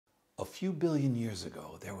A few billion years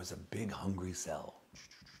ago, there was a big hungry cell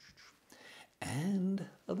and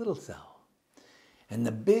a little cell. And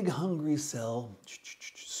the big hungry cell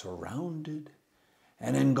surrounded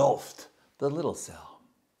and engulfed the little cell.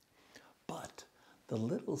 But the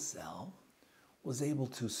little cell was able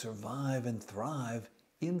to survive and thrive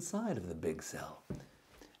inside of the big cell.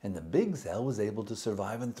 And the big cell was able to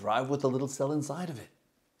survive and thrive with the little cell inside of it.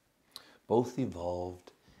 Both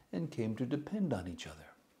evolved and came to depend on each other.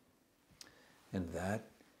 And that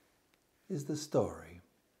is the story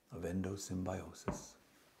of endosymbiosis.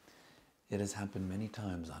 It has happened many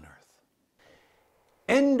times on Earth.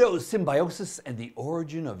 Endosymbiosis and the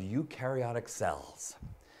origin of eukaryotic cells.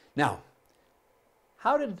 Now,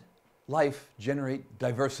 how did life generate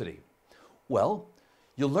diversity? Well,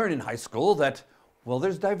 you'll learn in high school that, well,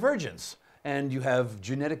 there's divergence. And you have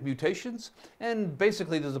genetic mutations, and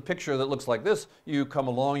basically there's a picture that looks like this. You come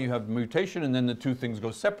along, you have mutation, and then the two things go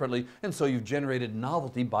separately, and so you've generated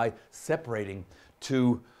novelty by separating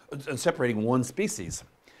one species.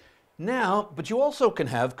 Now, but you also can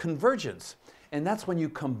have convergence, and that's when you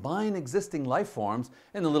combine existing life forms,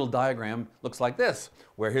 and the little diagram looks like this,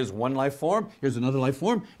 where here's one life form, here's another life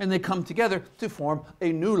form, and they come together to form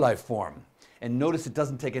a new life form. And notice it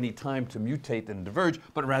doesn't take any time to mutate and diverge,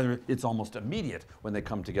 but rather it's almost immediate when they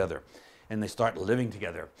come together and they start living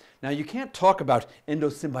together. Now, you can't talk about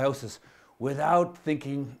endosymbiosis without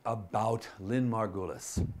thinking about Lynn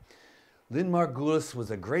Margulis. Lynn Margulis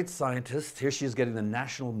was a great scientist. Here she is getting the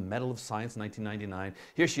National Medal of Science in 1999.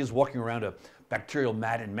 Here she is walking around a bacterial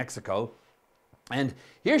mat in Mexico. And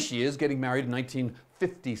here she is getting married in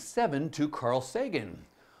 1957 to Carl Sagan,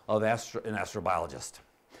 an astrobiologist.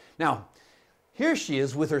 Now, here she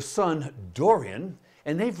is with her son, Dorian,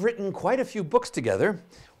 and they've written quite a few books together.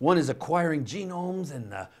 One is Acquiring Genomes and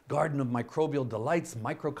the Garden of Microbial Delights,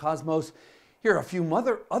 Microcosmos. Here are a few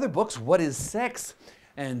other books, What is Sex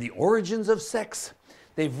and the Origins of Sex.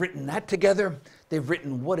 They've written that together. They've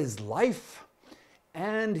written What is Life?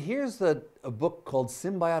 And here's a book called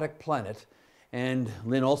Symbiotic Planet. And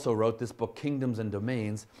Lynn also wrote this book, Kingdoms and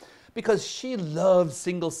Domains, because she loved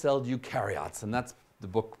single-celled eukaryotes, and that's the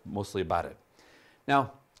book mostly about it.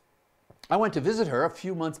 Now, I went to visit her a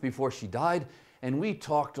few months before she died, and we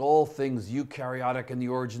talked all things eukaryotic and the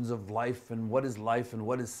origins of life and what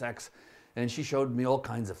is sex, and she showed me all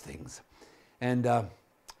kinds of things. And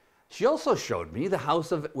she also showed me the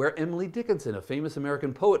house of where Emily Dickinson, a famous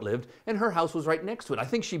American poet, lived, and her house was right next to it. I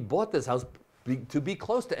think she bought this house to be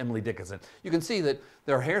close to Emily Dickinson. You can see that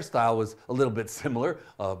their hairstyle was a little bit similar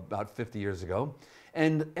about 50 years ago.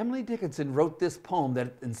 And Emily Dickinson wrote this poem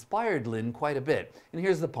that inspired Lynn quite a bit. And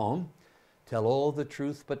here's the poem. Tell all the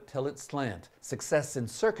truth, but tell it slant. Success in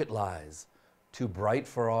circuit lies. Too bright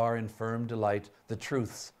for our infirm delight, the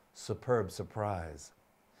truth's superb surprise.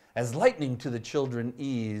 As lightning to the children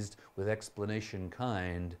eased, with explanation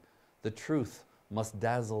kind, the truth must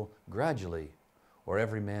dazzle gradually, or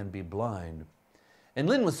every man be blind. And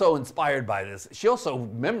Lynn was so inspired by this. She also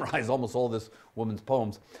memorized almost all this woman's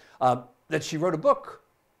poems. That she wrote a book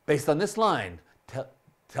based on this line,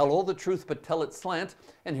 tell all the truth but tell it slant,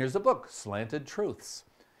 and here's a book, Slanted Truths,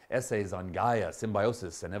 essays on Gaia,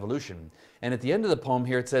 symbiosis, and evolution. And at the end of the poem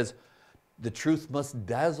here it says, the truth must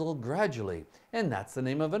dazzle gradually, and that's the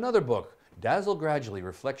name of another book, Dazzle Gradually,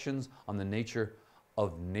 Reflections on the Nature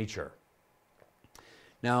of Nature.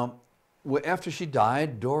 Now, after she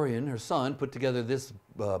died, Dorian, her son, put together this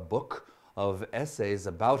book of essays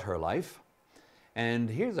about her life. And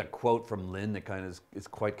here's a quote from Lynn that kind of is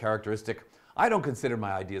quite characteristic. I don't consider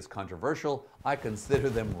my ideas controversial. I consider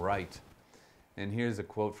them right. And here's a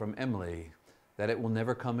quote from Emily, that it will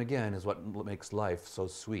never come again is what makes life so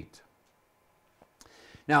sweet.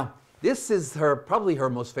 Now, this is probably her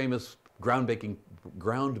most famous groundbreaking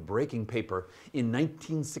paper in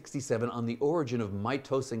 1967 on the origin of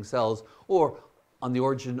mitosing cells, or on the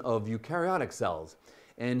origin of eukaryotic cells.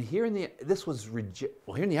 And here in the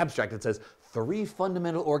abstract it says, 3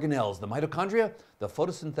 fundamental organelles, the mitochondria, the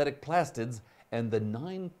photosynthetic plastids, and the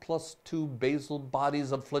 9+2 basal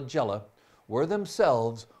bodies of flagella, were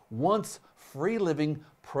themselves once free-living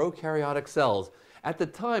prokaryotic cells. At the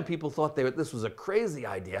time, people thought this was a crazy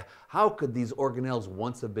idea. How could these organelles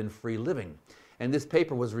once have been free-living? And this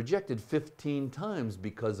paper was rejected 15 times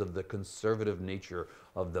because of the conservative nature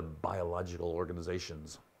of the biological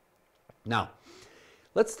organizations. Now,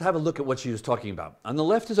 let's have a look at what she was talking about. On the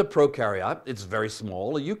left is a prokaryote. It's very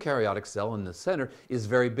small. A eukaryotic cell in the center is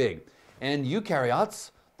very big. And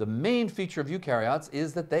eukaryotes, the main feature of eukaryotes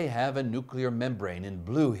is that they have a nuclear membrane in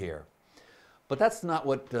blue here. But that's not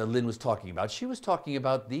what Lynn was talking about. She was talking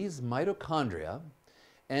about these mitochondria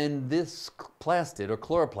and this plastid or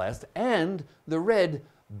chloroplast, and the red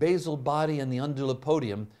basal body and the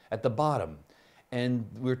undulipodium at the bottom. And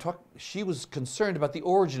she was concerned about the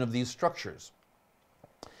origin of these structures.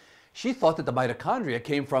 She thought that the mitochondria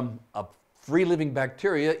came from a free-living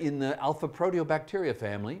bacteria in the alpha proteobacteria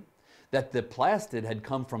family, that the plastid had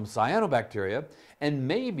come from cyanobacteria, and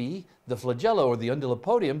maybe the flagella or the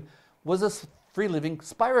undulipodium was a free-living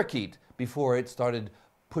spirochaete before it started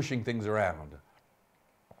pushing things around.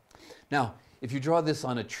 Now, if you draw this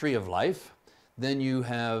on a tree of life, then you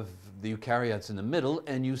have the eukaryotes in the middle,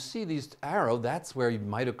 and you see these arrow, that's where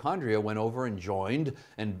mitochondria went over and joined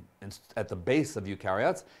and at the base of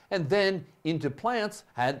eukaryotes, and then into plants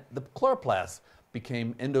had the chloroplasts,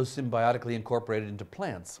 became endosymbiotically incorporated into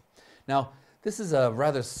plants. Now, this is a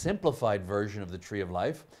rather simplified version of the tree of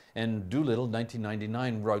life, and Doolittle,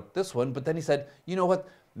 1999, wrote this one, but then he said, you know what,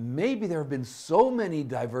 maybe there have been so many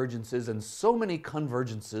divergences and so many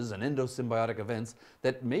convergences and endosymbiotic events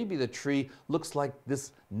that maybe the tree looks like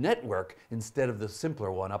this network instead of the simpler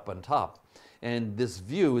one up on top. And this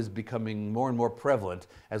view is becoming more and more prevalent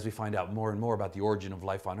as we find out more and more about the origin of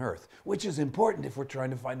life on Earth, which is important if we're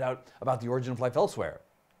trying to find out about the origin of life elsewhere.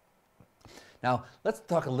 Now, let's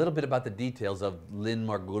talk a little bit about the details of Lynn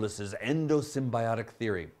Margulis' endosymbiotic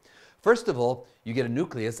theory. First of all, you get a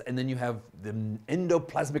nucleus, and then you have the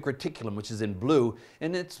endoplasmic reticulum, which is in blue,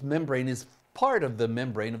 and its membrane is part of the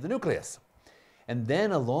membrane of the nucleus. And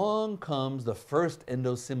then along comes the first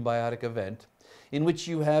endosymbiotic event, in which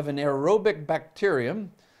you have an aerobic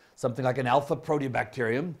bacterium, something like an alpha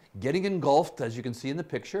proteobacterium, getting engulfed, as you can see in the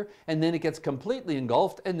picture, and then it gets completely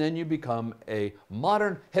engulfed, and then you become a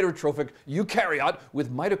modern heterotrophic eukaryote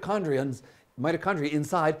with mitochondria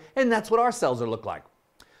inside, and that's what our cells look like.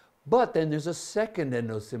 But then there's a second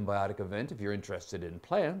endosymbiotic event, if you're interested in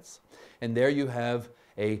plants, and there you have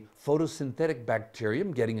a photosynthetic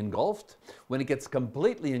bacterium getting engulfed. When it gets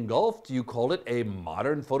completely engulfed, you call it a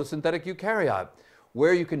modern photosynthetic eukaryote,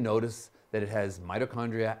 where you can notice that it has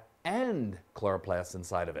mitochondria and chloroplasts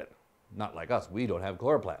inside of it. Not like us, we don't have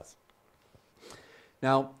chloroplasts.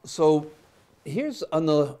 Now, so here's on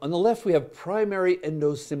the left we have primary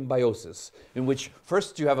endosymbiosis, in which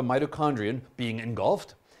first you have a mitochondrion being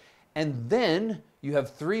engulfed, and then you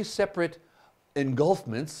have three separate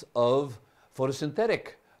engulfments of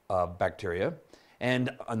photosynthetic bacteria. And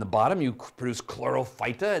on the bottom you produce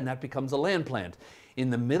chlorophyta, and that becomes a land plant. In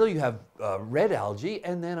the middle you have red algae,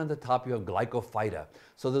 and then on the top you have glycophyta.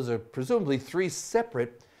 So those are presumably three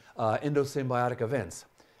separate endosymbiotic events.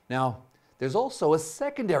 Now, there's also a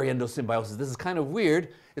secondary endosymbiosis. This is kind of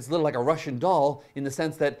weird. It's a little like a Russian doll in the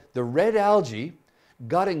sense that the red algae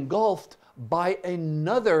got engulfed by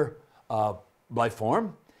another life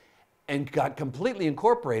form and got completely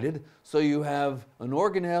incorporated, so you have an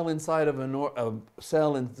organelle inside of a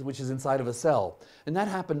cell which is inside of a cell. And that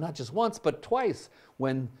happened not just once, but twice,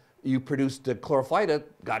 when you produced a chlorophyta,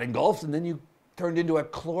 got engulfed, and then you turned into a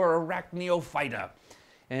chlorarachniophyta.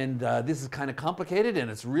 And this is kind of complicated,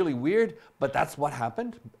 and it's really weird, but that's what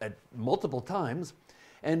happened at multiple times.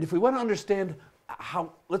 And if we want to understand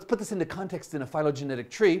how, let's put this into context in a phylogenetic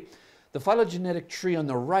tree. The phylogenetic tree on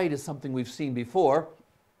the right is something we've seen before,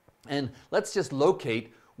 and let's just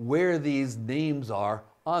locate where these names are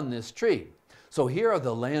on this tree. So here are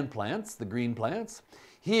the land plants, the green plants.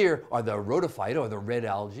 Here are the rhodophyta, or the red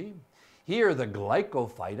algae. Here are the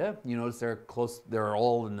glycophyta. You notice they're close, they're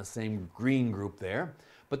all in the same green group there.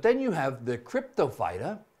 But then you have the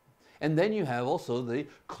cryptophyta, and then you have also the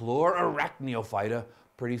chlorarachniophyta,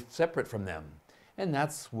 pretty separate from them. And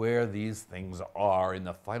that's where these things are in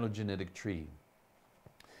the phylogenetic tree.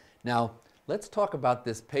 Now, let's talk about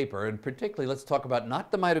this paper, and particularly let's talk about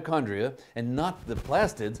not the mitochondria and not the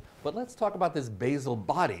plastids, but let's talk about this basal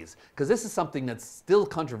bodies, because this is something that's still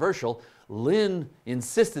controversial. Lynn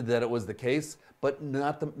insisted that it was the case, but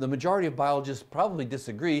not the majority of biologists probably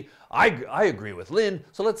disagree. I agree with Lynn,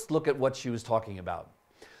 so let's look at what she was talking about.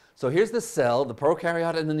 So here's the cell, the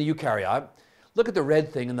prokaryote and then the eukaryote. Look at the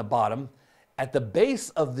red thing in the bottom. At the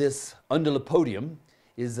base of this undulipodium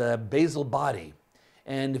is a basal body.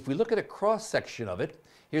 And if we look at a cross-section of it,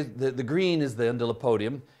 here's the green is the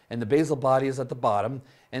undulipodium, and the basal body is at the bottom,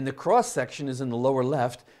 and the cross-section is in the lower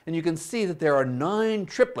left, and you can see that there are 9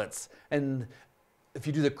 triplets. And if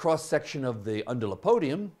you do the cross-section of the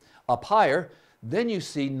undulipodium up higher, then you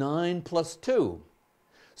see 9 plus 2.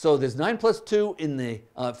 So there's 9 plus 2 in the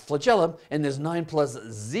flagellum, and there's 9 plus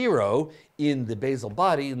 0 in the basal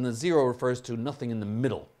body, and the 0 refers to nothing in the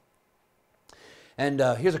middle. And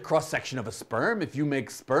here's a cross-section of a sperm. If you make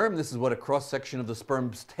sperm, this is what a cross-section of the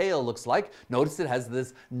sperm's tail looks like. Notice it has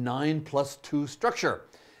this 9 plus 2 structure.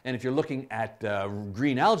 And if you're looking at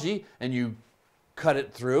green algae and you cut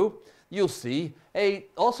it through, you'll see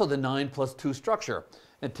also the 9+2 structure,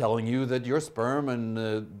 and telling you that your sperm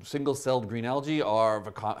and single-celled green algae have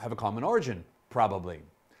a common origin, probably.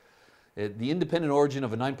 The independent origin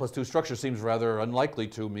of a 9+2 structure seems rather unlikely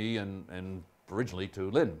to me and originally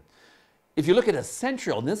to Lynn. If you look at a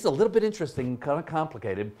centriole, and this is a little bit interesting, kind of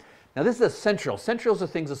complicated. Now this is a centriole. Centrioles are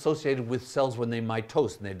things associated with cells when they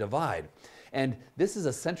mitose and they divide. And this is a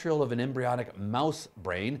centriole of an embryonic mouse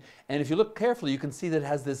brain. And if you look carefully, you can see that it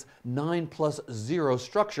has this 9+0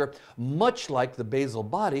 structure, much like the basal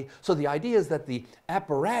body. So the idea is that the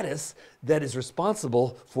apparatus that is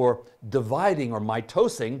responsible for dividing or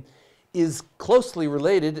mitosing is closely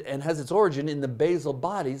related and has its origin in the basal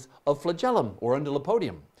bodies of flagellum or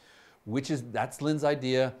undulipodium, that's Lynn's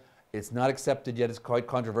idea. It's not accepted yet. It's quite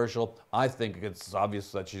controversial. I think it's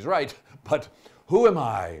obvious that she's right, but who am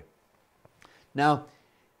I? Now,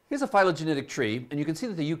 here's a phylogenetic tree, and you can see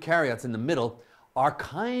that the eukaryotes in the middle are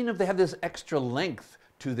they have this extra length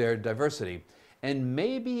to their diversity. And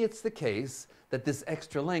maybe it's the case that this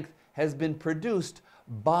extra length has been produced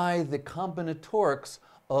by the combinatorics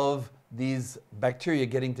of these bacteria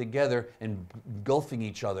getting together and engulfing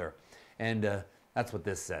each other. And that's what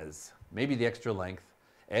this says. Maybe the extra length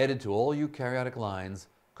added to all eukaryotic lines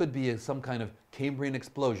could be some kind of Cambrian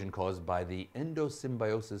explosion caused by the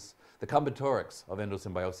endosymbiosis, the combinatorics of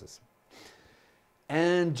endosymbiosis.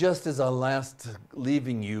 And just as a last,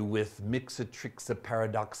 leaving you with Mixotricha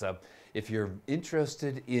paradoxa, if you're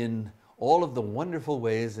interested in all of the wonderful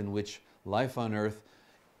ways in which life on Earth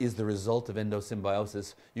is the result of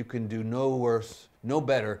endosymbiosis, you can do no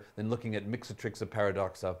better than looking at Mixotricha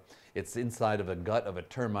paradoxa. It's inside of the gut of a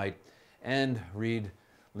termite, and read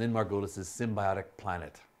Lynn Margulis' Symbiotic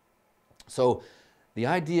Planet. So the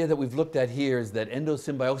idea that we've looked at here is that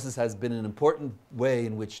endosymbiosis has been an important way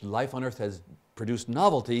in which life on Earth has produced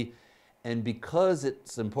novelty, and because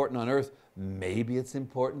it's important on Earth, maybe it's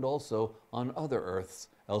important also on other Earths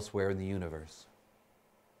elsewhere in the universe.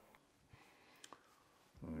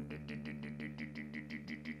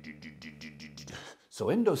 So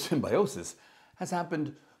endosymbiosis has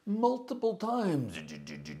happened multiple times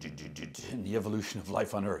in the evolution of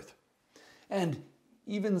life on Earth. And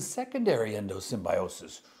even secondary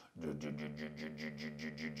endosymbiosis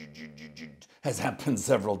has happened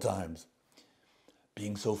several times.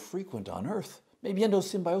 Being so frequent on Earth, maybe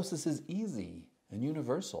endosymbiosis is easy and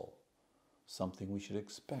universal, something we should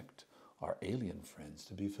expect our alien friends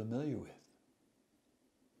to be familiar with.